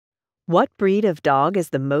What breed of dog is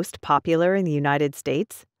the most popular in the United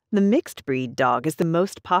States? The mixed breed dog is the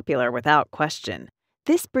most popular without question.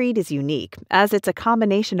 This breed is unique as it's a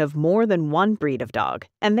combination of more than one breed of dog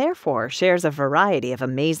and therefore shares a variety of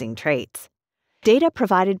amazing traits. Data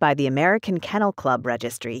provided by the American Kennel Club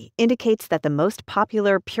Registry indicates that the most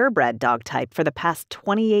popular purebred dog type for the past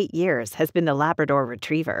 28 years has been the Labrador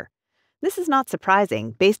Retriever. This is not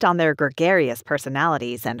surprising based on their gregarious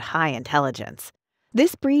personalities and high intelligence.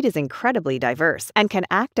 This breed is incredibly diverse and can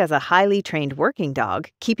act as a highly trained working dog,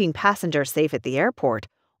 keeping passengers safe at the airport,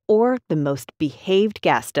 or the most behaved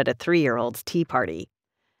guest at a 3-year-old's tea party.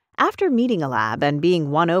 After meeting a lab and being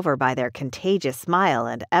won over by their contagious smile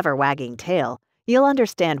and ever-wagging tail, you'll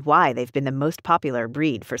understand why they've been the most popular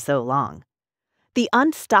breed for so long. The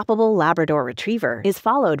unstoppable Labrador Retriever is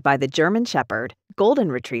followed by the German Shepherd, Golden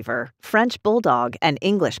Retriever, French Bulldog, and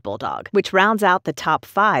English Bulldog, which rounds out the top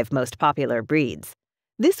 5 most popular breeds.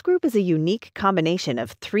 This group is a unique combination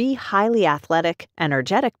of 3 highly athletic,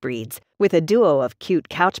 energetic breeds with a duo of cute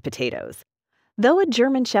couch potatoes. Though a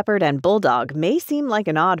German Shepherd and Bulldog may seem like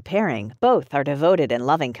an odd pairing, both are devoted and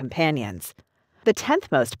loving companions. The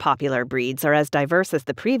 10th most popular breeds are as diverse as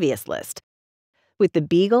the previous list, with the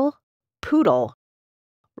Beagle, Poodle,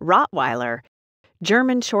 Rottweiler,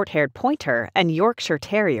 German Short-Haired Pointer, and Yorkshire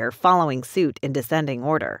Terrier following suit in descending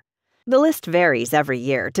order. The list varies every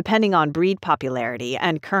year depending on breed popularity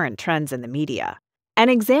and current trends in the media. An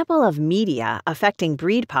example of media affecting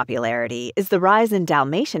breed popularity is the rise in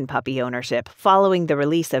Dalmatian puppy ownership following the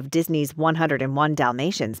release of Disney's 101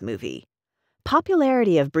 Dalmatians movie.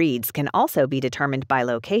 Popularity of breeds can also be determined by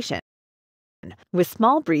location, with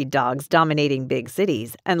small breed dogs dominating big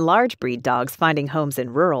cities and large breed dogs finding homes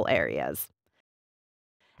in rural areas.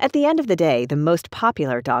 At the end of the day, the most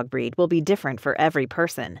popular dog breed will be different for every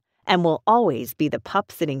person, and will always be the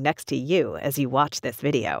pup sitting next to you as you watch this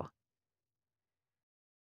video.